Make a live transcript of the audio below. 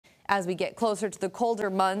As we get closer to the colder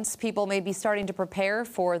months, people may be starting to prepare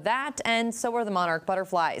for that, and so are the monarch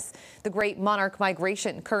butterflies. The great monarch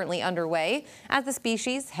migration currently underway as the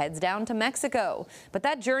species heads down to Mexico. But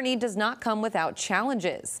that journey does not come without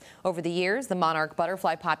challenges. Over the years, the monarch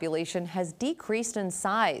butterfly population has decreased in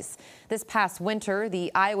size. This past winter, the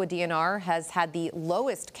Iowa DNR has had the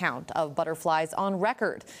lowest count of butterflies on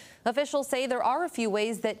record. Officials say there are a few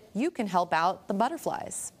ways that you can help out the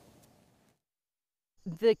butterflies.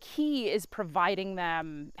 The key is providing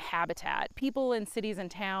them habitat. People in cities and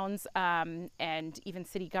towns and even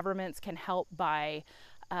city governments can help by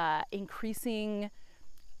increasing,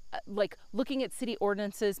 like looking at city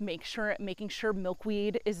ordinances, making sure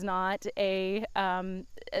milkweed is not a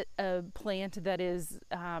plant that is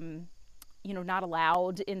not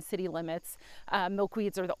allowed in city limits.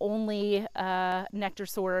 Milkweeds are the only nectar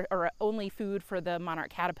source or only food for the monarch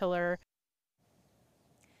caterpillar.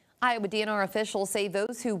 Iowa DNR officials say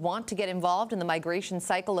those who want to get involved in the migration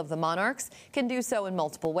cycle of the monarchs can do so in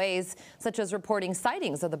multiple ways, such as reporting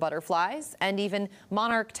sightings of the butterflies and even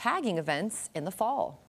monarch tagging events in the fall.